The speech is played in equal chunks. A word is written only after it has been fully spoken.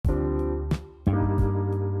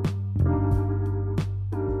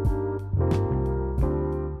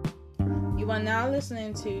now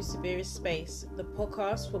listening to Sabira's Space, the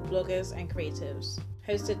podcast for bloggers and creatives,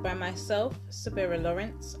 hosted by myself, Sabira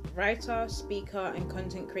Lawrence, writer, speaker, and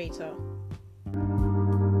content creator.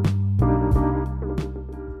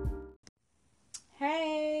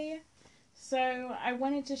 Hey! So I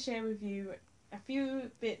wanted to share with you a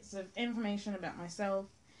few bits of information about myself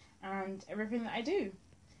and everything that I do.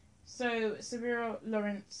 So Sabira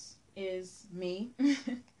Lawrence is me.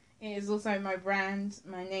 It is also my brand,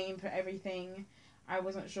 my name for everything. I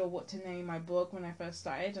wasn't sure what to name my blog when I first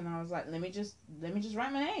started, and I was like, let me just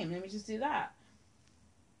write my name. Let me just do that.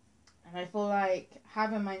 And I feel like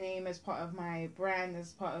having my name as part of my brand,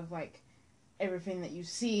 as part of like everything that you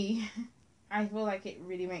see, I feel like it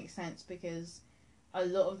really makes sense, because a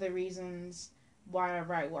lot of the reasons why I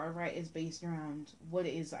write what I write is based around what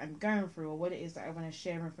it is that I'm going through, or what it is that I want to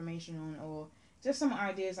share information on, or just some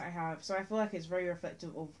ideas I have. So I feel like it's very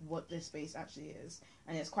reflective of what this space actually is,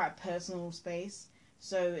 and it's quite a personal space,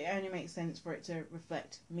 so it only makes sense for it to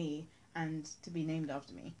reflect me and to be named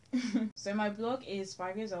after me. So my blog is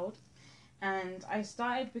 5 years old, and I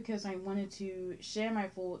started because I wanted to share my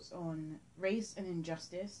thoughts on race and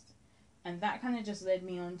injustice, and that kind of just led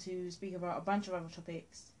me on to speak about a bunch of other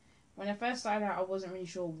topics. When I first started out, I wasn't really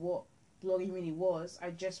sure what blogging really was. I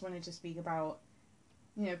just wanted to speak about,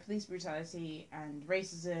 police brutality and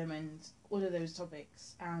racism and all of those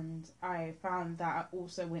topics. And I found that I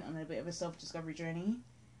also went on a bit of a self-discovery journey,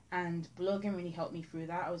 and blogging really helped me through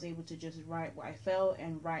that. I was able to just write what I felt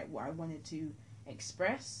and write what I wanted to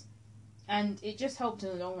express. And it just helped in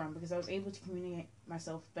the long run, because I was able to communicate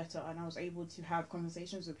myself better, and I was able to have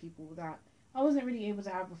conversations with people that I wasn't really able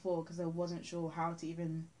to have before, because I wasn't sure how to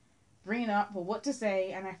even bring it up or what to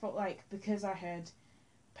say. And I felt like because I had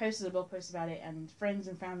posted a blog post about it and friends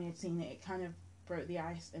and family had seen it, it kind of broke the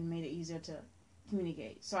ice and made it easier to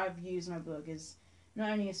communicate. So I've used my blog as not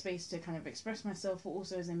only a space to kind of express myself, but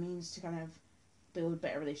also as a means to kind of build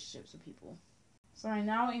better relationships with people. So I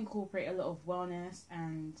now incorporate a lot of wellness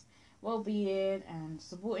and well-being and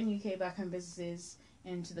supporting UK Black-owned businesses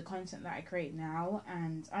into the content that I create now,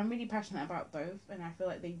 and I'm really passionate about both, and I feel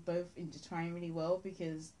like they both intertwine really well,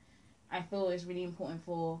 because I feel it's really important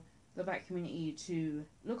for the Black community to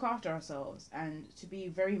look after ourselves and to be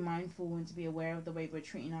very mindful and to be aware of the way we're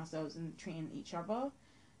treating ourselves and treating each other.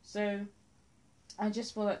 So I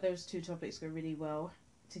just feel like those two topics go really well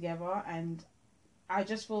together, and I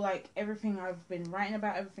just feel like everything I've been writing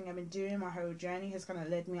about, everything I've been doing, my whole journey has kind of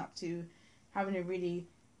led me up to having a really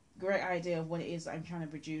great idea of what it is that I'm trying to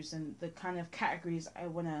produce and the kind of categories I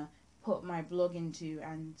want to put my blog into,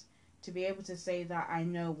 and to be able to say that I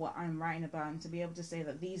know what I'm writing about, and to be able to say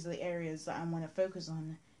that these are the areas that I want to focus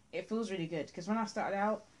on, it feels really good. Because when I started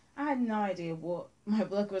out, I had no idea what my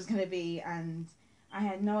blog was going to be, and I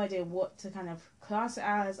had no idea what to kind of class it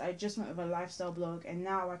as. I just went with a lifestyle blog, and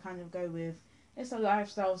now I kind of go with, it's a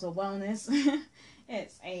lifestyle, it's a wellness,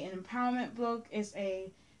 it's an empowerment blog, it's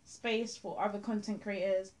a space for other content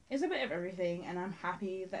creators. It's a bit of everything, and I'm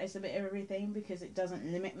happy that it's a bit of everything, because it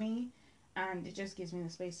doesn't limit me. And it just gives me the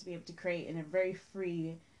space to be able to create in a very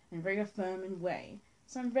free and very affirming way.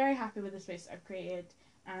 So I'm very happy with the space I've created,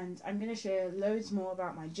 and I'm going to share loads more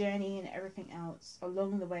about my journey and everything else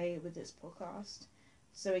along the way with this podcast.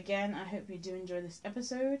 So again, I hope you do enjoy this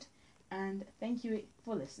episode, and thank you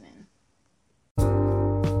for listening.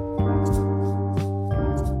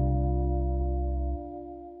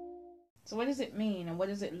 So what does it mean, and what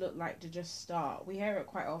does it look like to just start? We hear it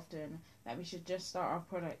quite often, that we should just start our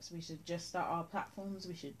products, we should just start our platforms,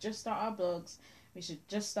 we should just start our blogs, we should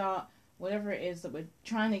just start whatever it is that we're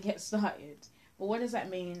trying to get started. But what does that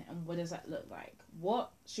mean, and what does that look like?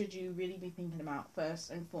 What should you really be thinking about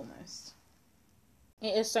first and foremost?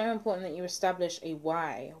 It is so important that you establish a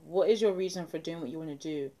why. What is your reason for doing what you want to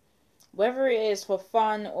do? Whether it is for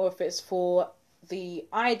fun, or if it's for the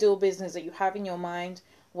ideal business that you have in your mind,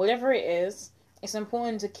 whatever it is, it's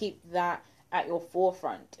important to keep that at your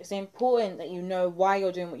forefront. It's important that you know why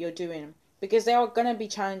you're doing what you're doing, because there are going to be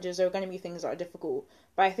challenges, there are going to be things that are difficult.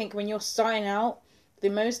 But I think when you're starting out, the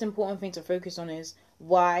most important thing to focus on is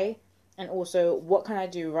why, and also what can I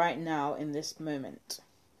do right now in this moment.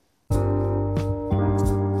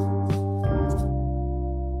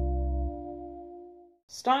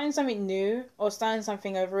 Starting something new or starting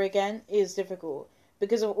something over again is difficult,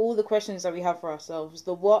 because of all the questions that we have for ourselves.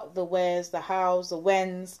 The what, the wheres, the hows, the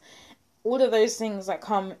whens, all of those things that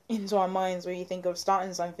come into our minds when you think of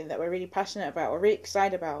starting something that we're really passionate about or really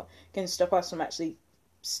excited about can stop us from actually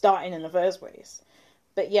starting in the first place.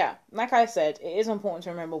 But yeah, like I said, it is important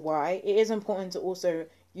to remember why. It is important to also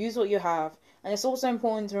use what you have. And it's also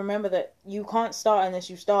important to remember that you can't start unless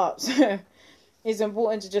you start. So it's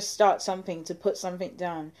important to just start something, to put something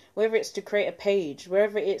down. Whether it's to create a page,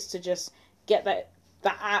 wherever it's to just get that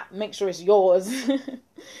app, make sure it's yours.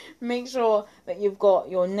 Make sure that you've got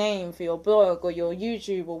your name for your blog or your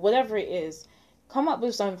YouTube or whatever it is. Come up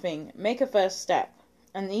with something. Make a first step.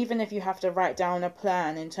 And even if you have to write down a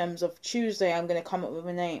plan in terms of Tuesday, I'm going to come up with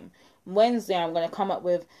a name. Wednesday, I'm going to come up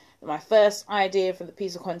with my first idea for the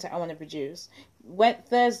piece of content I want to produce.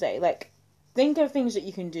 Thursday, like, think of things that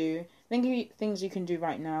you can do. Think of things you can do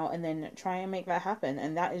right now, and then try and make that happen.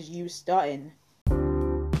 And that is you starting.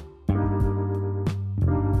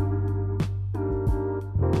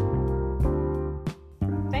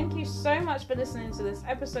 Thank you so much for listening to this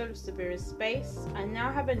episode of Sibiria Space. I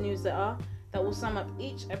now have a newsletter that will sum up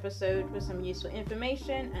each episode with some useful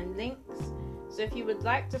information and links. So if you would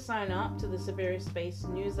like to sign up to the Sibiria Space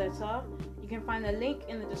newsletter, you can find a link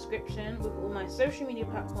in the description with all my social media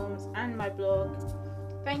platforms and my blog.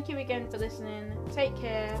 Thank you again for listening. Take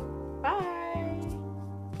care. Bye.